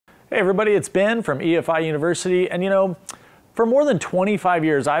Hey everybody, it's Ben from EFI University, and for more than 25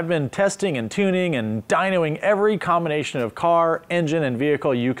 years I've been testing and tuning and dynoing every combination of car, engine, and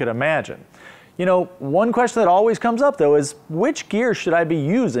vehicle you could imagine. One question that always comes up though is, which gear should I be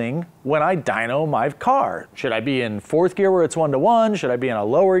using when I dyno my car? Should I be in fourth gear where it's 1-to-1? Should I be in a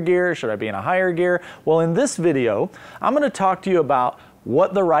lower gear? Should I be in a higher gear? Well, in this video, I'm going to talk to you about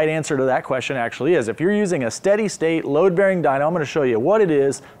what the right answer to that question actually is. If you're using a steady state load-bearing dyno, I'm going to show you what it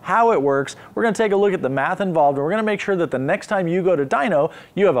is, how it works. We're going to take a look at the math involved, and we're going to make sure that the next time you go to dyno,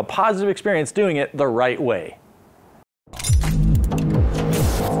 you have a positive experience doing it the right way.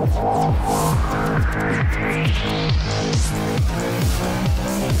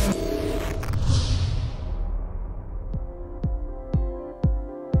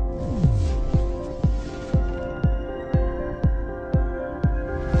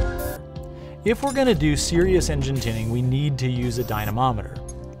 If we're going to do serious engine tuning, we need to use a dynamometer,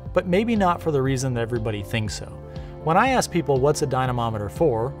 but maybe not for the reason that everybody thinks so. When I ask people what's a dynamometer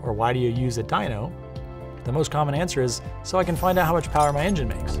for, or why do you use a dyno, the most common answer is so I can find out how much power my engine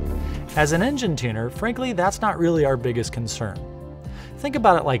makes. As an engine tuner, frankly, that's not really our biggest concern. Think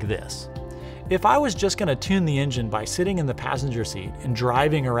about it like this. If I was just going to tune the engine by sitting in the passenger seat and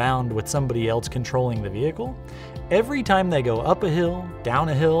driving around with somebody else controlling the vehicle, every time they go up a hill, down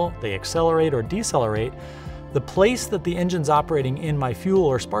a hill, they accelerate or decelerate, the place that the engine's operating in my fuel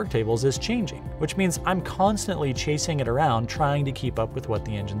or spark tables is changing, which means I'm constantly chasing it around trying to keep up with what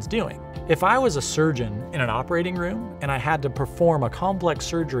the engine's doing. If I was a surgeon in an operating room and I had to perform a complex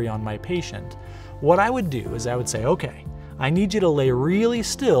surgery on my patient, what I would do is I would say, okay, I need you to lay really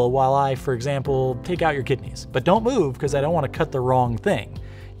still while I, for example, take out your kidneys, but don't move because I don't want to cut the wrong thing.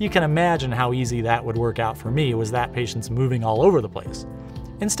 You can imagine how easy that would work out for me was that patient's moving all over the place.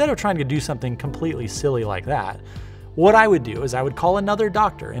 Instead of trying to do something completely silly like that, what I would do is I would call another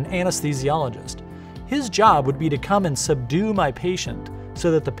doctor, an anesthesiologist. His job would be to come and subdue my patient so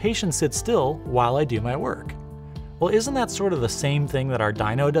that the patient sits still while I do my work. Well, isn't that sort of the same thing that our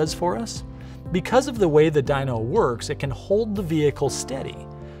dyno does for us? Because of the way the dyno works, it can hold the vehicle steady.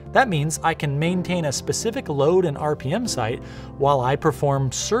 That means I can maintain a specific load and RPM site while I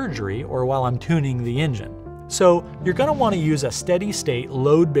perform surgery or while I'm tuning the engine. So you're going to want to use a steady state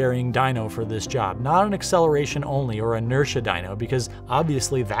load-bearing dyno for this job, not an acceleration only or inertia dyno, because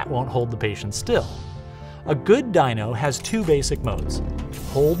obviously that won't hold the patient still. A good dyno has two basic modes,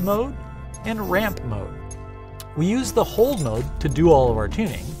 hold mode and ramp mode. We use the hold mode to do all of our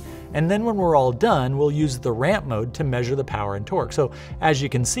tuning, and then when we're all done, we'll use the ramp mode to measure the power and torque. So as you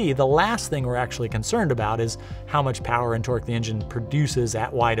can see, the last thing we're actually concerned about is how much power and torque the engine produces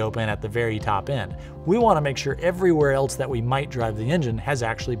at wide open at the very top end. We want to make sure everywhere else that we might drive the engine has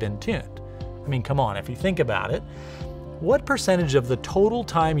actually been tuned. I mean, come on, if you think about it, what percentage of the total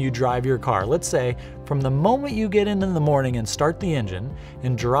time you drive your car, let's say from the moment you get in the morning and start the engine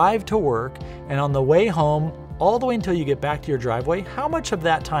and drive to work and on the way home, all the way until you get back to your driveway, how much of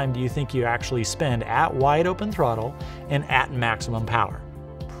that time do you think you actually spend at wide open throttle and at maximum power?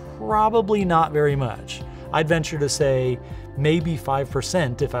 Probably not very much. I'd venture to say maybe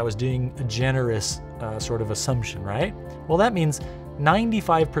 5% if I was doing a generous sort of assumption, right? Well, that means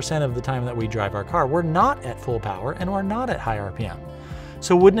 95% of the time that we drive our car, we're not at full power and we're not at high RPM.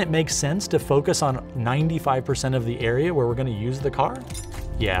 So wouldn't it make sense to focus on 95% of the area where we're going to use the car?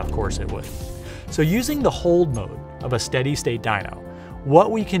 Yeah, of course it would. So using the hold mode of a steady state dyno,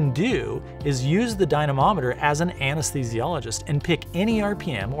 what we can do is use the dynamometer as an anesthesiologist and pick any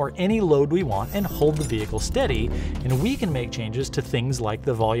RPM or any load we want and hold the vehicle steady, and we can make changes to things like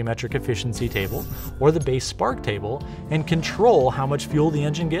the volumetric efficiency table or the base spark table and control how much fuel the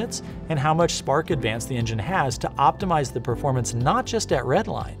engine gets and how much spark advance the engine has to optimize the performance not just at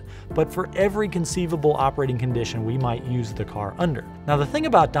redline, but for every conceivable operating condition we might use the car under. Now the thing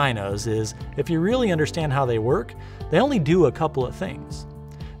about dynos is, if you really understand how they work, they only do a couple of things.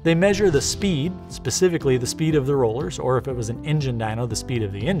 They measure the speed, specifically the speed of the rollers, or if it was an engine dyno, the speed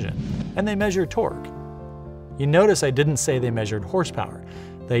of the engine, and they measure torque. You notice I didn't say they measured horsepower.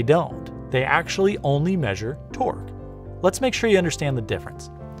 They don't. They actually only measure torque. Let's make sure you understand the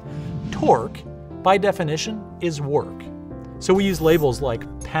difference. Torque, by definition, is work. So we use labels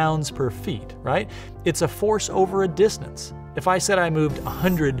like pounds per feet, right? It's a force over a distance. If I said I moved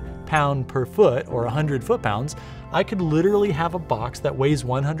 100 pound per foot or 100 foot-pounds, I could literally have a box that weighs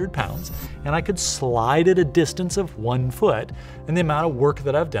 100 pounds and I could slide it a distance of 1 foot, and the amount of work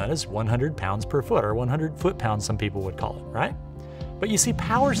that I've done is 100 pounds per foot, or 100 foot-pounds some people would call it, right? But you see,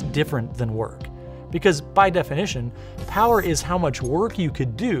 power's different than work, because by definition, power is how much work you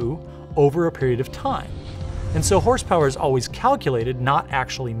could do over a period of time. And so horsepower is always calculated, not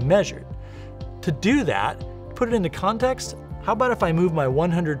actually measured. To do that, put it into context, how about if I move my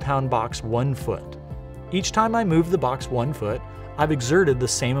 100-pound box 1 foot? Each time I move the box 1 foot, I've exerted the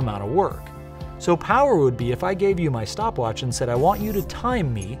same amount of work. So power would be if I gave you my stopwatch and said, I want you to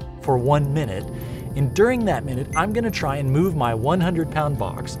time me for 1 minute, and during that minute, I'm gonna try and move my 100-pound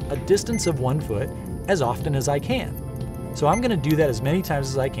box a distance of 1 foot as often as I can. So I'm gonna do that as many times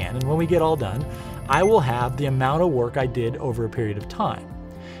as I can, and when we get all done, I will have the amount of work I did over a period of time.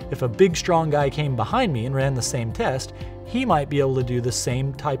 If a big, strong guy came behind me and ran the same test, he might be able to do the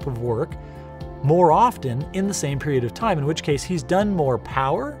same type of work more often in the same period of time, in which case he's done more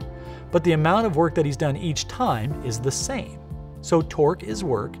power, but the amount of work that he's done each time is the same. So torque is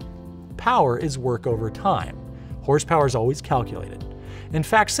work, power is work over time. Horsepower is always calculated. In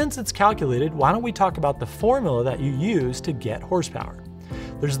fact, since it's calculated, why don't we talk about the formula that you use to get horsepower?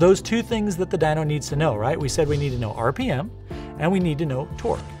 There's those two things that the dyno needs to know, right? We said we need to know RPM and we need to know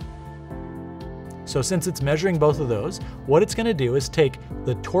torque. So since it's measuring both of those, what it's gonna do is take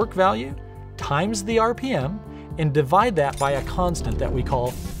the torque value times the RPM and divide that by a constant that we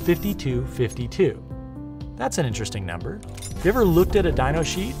call 5252. That's an interesting number. Have you ever looked at a dyno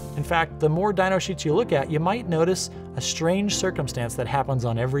sheet? In fact, the more dyno sheets you look at, you might notice a strange circumstance that happens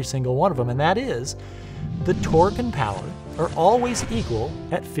on every single one of them, and that is the torque and power are always equal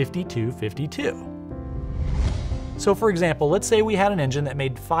at 5252. So for example, let's say we had an engine that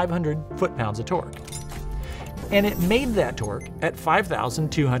made 500 foot-pounds of torque, and it made that torque at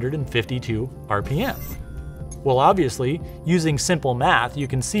 5,252 RPM. Well, obviously, using simple math, you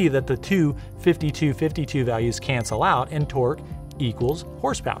can see that the two 5252 values cancel out and torque equals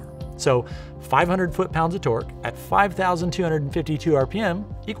horsepower. So 500 foot-pounds of torque at 5,252 RPM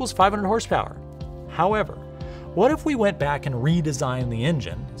equals 500 horsepower. However, what if we went back and redesigned the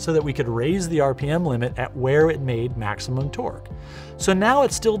engine so that we could raise the RPM limit at where it made maximum torque? So now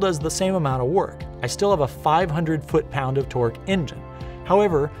it still does the same amount of work. I still have a 500 foot-pound of torque engine.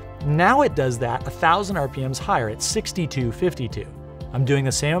 However, now it does that 1,000 RPMs higher at 6252. I'm doing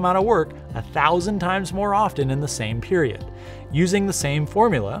the same amount of work 1,000 times more often in the same period. Using the same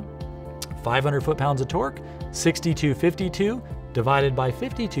formula, 500 foot-pounds of torque, 6252 divided by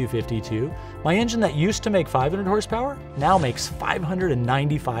 5252, my engine that used to make 500 horsepower now makes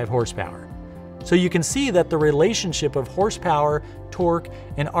 595 horsepower. So you can see that the relationship of horsepower, torque,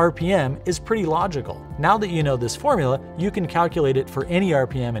 and RPM is pretty logical. Now that you know this formula, you can calculate it for any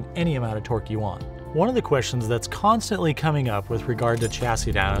RPM and any amount of torque you want. One of the questions that's constantly coming up with regard to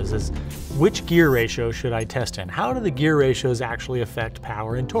chassis dynos is, which gear ratio should I test in? How do the gear ratios actually affect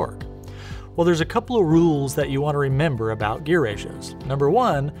power and torque? Well, there's a couple of rules that you want to remember about gear ratios. Number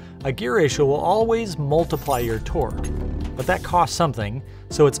one, a gear ratio will always multiply your torque, but that costs something,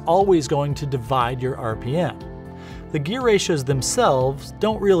 so it's always going to divide your RPM. The gear ratios themselves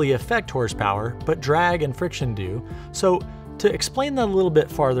don't really affect horsepower, but drag and friction do. So to explain that a little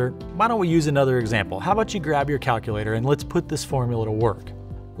bit farther, why don't we use another example? How about you grab your calculator and let's put this formula to work.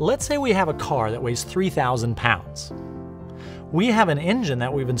 Let's say we have a car that weighs 3,000 pounds. We have an engine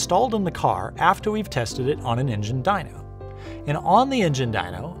that we've installed in the car after we've tested it on an engine dyno. And on the engine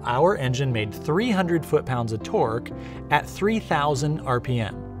dyno, our engine made 300 foot-pounds of torque at 3,000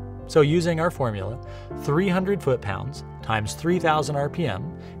 RPM. So using our formula, 300 foot-pounds times 3,000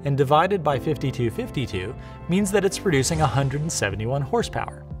 RPM and divided by 5252 means that it's producing 171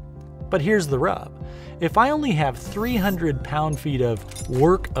 horsepower. But here's the rub. If I only have 300 pound-feet of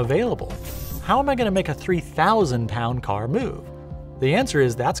work available, how am I going to make a 3,000 pound car move? The answer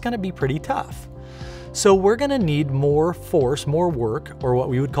is that's going to be pretty tough. So we're going to need more force, more work, or what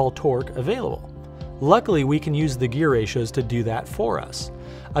we would call torque, available. Luckily, we can use the gear ratios to do that for us.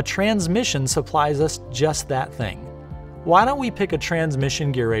 A transmission supplies us just that thing. Why don't we pick a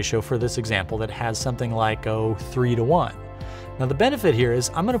transmission gear ratio for this example that has something like, 3:1. Now the benefit here is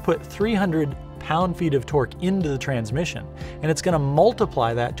I'm going to put 300 pound-feet of torque into the transmission, and it's going to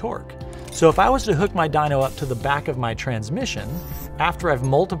multiply that torque. So if I was to hook my dyno up to the back of my transmission, after I've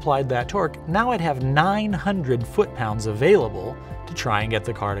multiplied that torque, now I'd have 900 foot-pounds available to try and get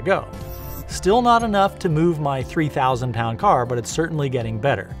the car to go. Still not enough to move my 3,000 pound car, but it's certainly getting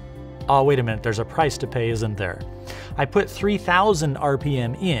better. Oh, wait a minute, there's a price to pay, isn't there? I put 3,000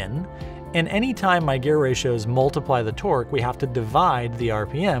 RPM in, and anytime my gear ratios multiply the torque, we have to divide the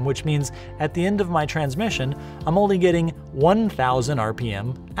RPM, which means at the end of my transmission, I'm only getting 1,000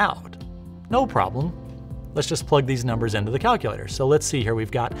 RPM out. No problem. Let's just plug these numbers into the calculator. So let's see here,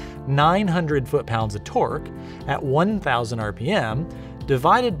 we've got 900 foot-pounds of torque at 1,000 RPM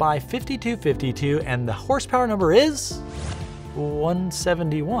divided by 5252, and the horsepower number is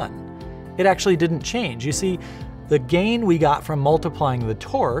 171. it actually didn't change. You see, the gain we got from multiplying the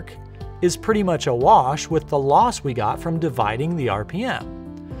torque is pretty much a wash with the loss we got from dividing the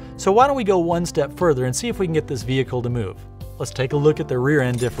RPM. So why don't we go one step further and see if we can get this vehicle to move. Let's take a look at the rear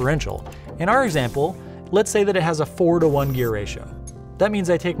end differential. In our example, let's say that it has a 4-to-1 gear ratio. That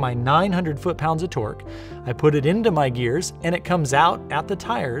means I take my 900 foot-pounds of torque, I put it into my gears, and it comes out at the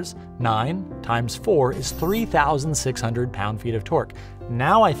tires. 9 times 4 is 3,600 pound-feet of torque.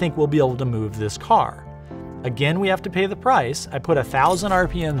 Now I think we'll be able to move this car. Again, we have to pay the price. I put 1,000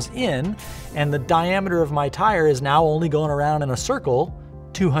 RPMs in, and the diameter of my tire is now only going around in a circle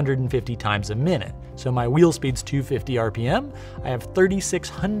 250 times a minute. So my wheel speed's 250 RPM. I have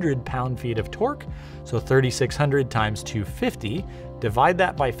 3,600 pound-feet of torque. So 3,600 times 250, divide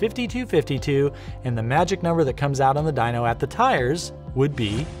that by 5252, and the magic number that comes out on the dyno at the tires would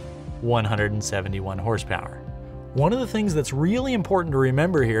be 171 horsepower. One of the things that's really important to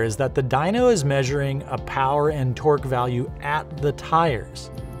remember here is that the dyno is measuring a power and torque value at the tires.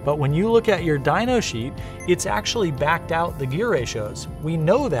 But when you look at your dyno sheet, it's actually backed out the gear ratios. We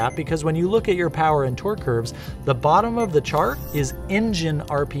know that because when you look at your power and torque curves, the bottom of the chart is engine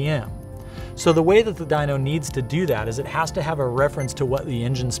RPM. So the way that the dyno needs to do that is it has to have a reference to what the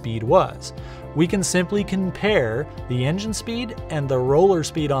engine speed was. We can simply compare the engine speed and the roller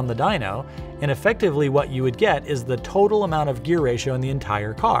speed on the dyno, and effectively what you would get is the total amount of gear ratio in the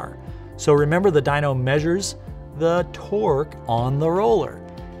entire car. So remember, the dyno measures the torque on the roller.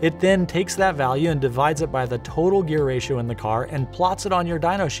 It then takes that value and divides it by the total gear ratio in the car and plots it on your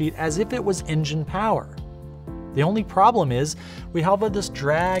dyno sheet as if it was engine power. The only problem is we have all this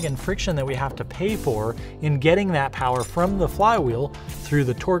drag and friction that we have to pay for in getting that power from the flywheel through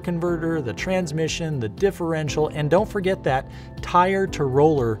the torque converter, the transmission, the differential, and don't forget that tire to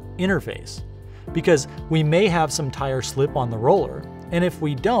roller interface. Because we may have some tire slip on the roller, and if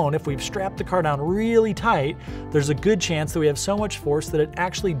we don't, if we've strapped the car down really tight, there's a good chance that we have so much force that it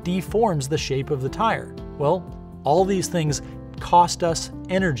actually deforms the shape of the tire. Well, all these things cost us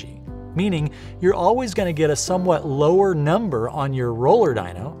energy, meaning you're always going to get a somewhat lower number on your roller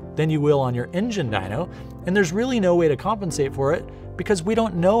dyno than you will on your engine dyno, and there's really no way to compensate for it because we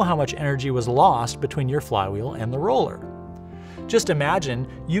don't know how much energy was lost between your flywheel and the roller. Just imagine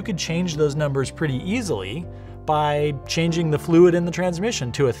you could change those numbers pretty easily by changing the fluid in the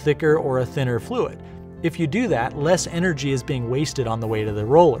transmission to a thicker or a thinner fluid. If you do that, less energy is being wasted on the way to the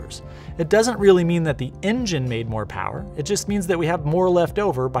rollers. It doesn't really mean that the engine made more power, it just means that we have more left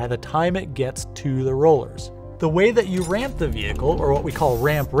over by the time it gets to the rollers. The way that you ramp the vehicle, or what we call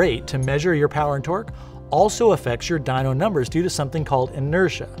ramp rate, to measure your power and torque, also affects your dyno numbers due to something called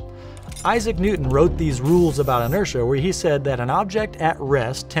inertia. Isaac Newton wrote these rules about inertia where he said that an object at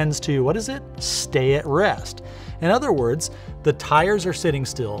rest tends to, what is it? Stay at rest. In other words, the tires are sitting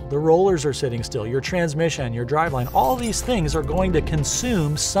still, the rollers are sitting still, your transmission, your driveline, all these things are going to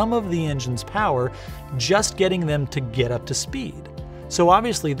consume some of the engine's power just getting them to get up to speed. So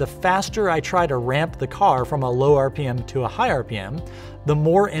obviously, the faster I try to ramp the car from a low RPM to a high RPM, the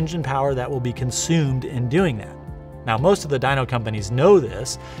more engine power that will be consumed in doing that. Now, most of the dyno companies know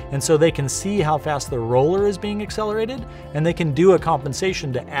this, and so they can see how fast the roller is being accelerated, and they can do a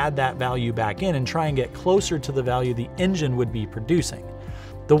compensation to add that value back in and try and get closer to the value the engine would be producing.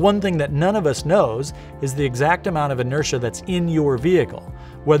 The one thing that none of us knows is the exact amount of inertia that's in your vehicle,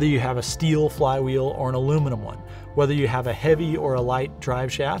 whether you have a steel flywheel or an aluminum one, whether you have a heavy or a light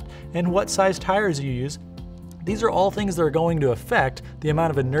drive shaft, and what size tires you use. These are all things that are going to affect the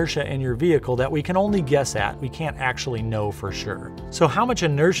amount of inertia in your vehicle that we can only guess at. We can't actually know for sure. So how much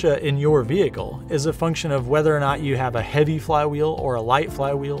inertia in your vehicle is a function of whether or not you have a heavy flywheel or a light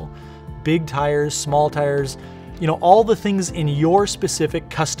flywheel, big tires, small tires, all the things in your specific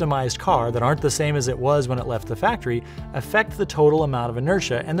customized car that aren't the same as it was when it left the factory affect the total amount of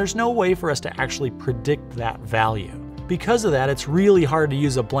inertia, and there's no way for us to actually predict that value. Because of that, it's really hard to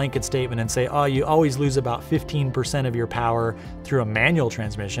use a blanket statement and say, oh, you always lose about 15% of your power through a manual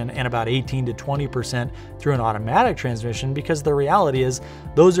transmission and about 18 to 20% through an automatic transmission, because the reality is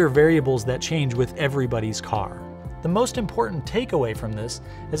those are variables that change with everybody's car. The most important takeaway from this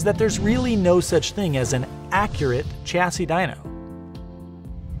is that there's really no such thing as an accurate chassis dyno.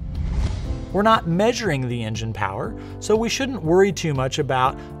 We're not measuring the engine power, so we shouldn't worry too much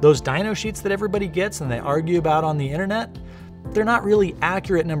about those dyno sheets that everybody gets and they argue about on the internet. They're not really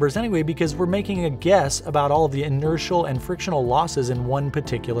accurate numbers anyway, because we're making a guess about all of the inertial and frictional losses in one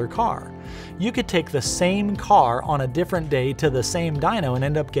particular car. You could take the same car on a different day to the same dyno and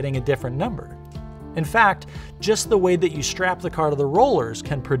end up getting a different number. In fact, just the way that you strap the car to the rollers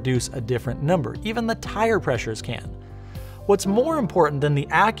can produce a different number. Even the tire pressures can. What's more important than the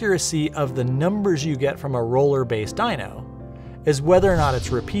accuracy of the numbers you get from a roller-based dyno is whether or not it's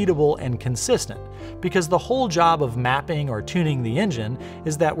repeatable and consistent, because the whole job of mapping or tuning the engine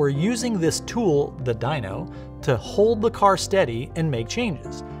is that we're using this tool, the dyno, to hold the car steady and make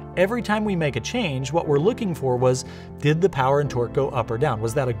changes. Every time we make a change, what we're looking for was, did the power and torque go up or down?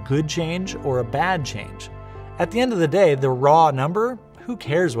 Was that a good change or a bad change? At the end of the day, the raw number, who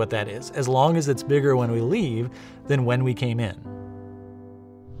cares what that is, as long as it's bigger when we leave than when we came in.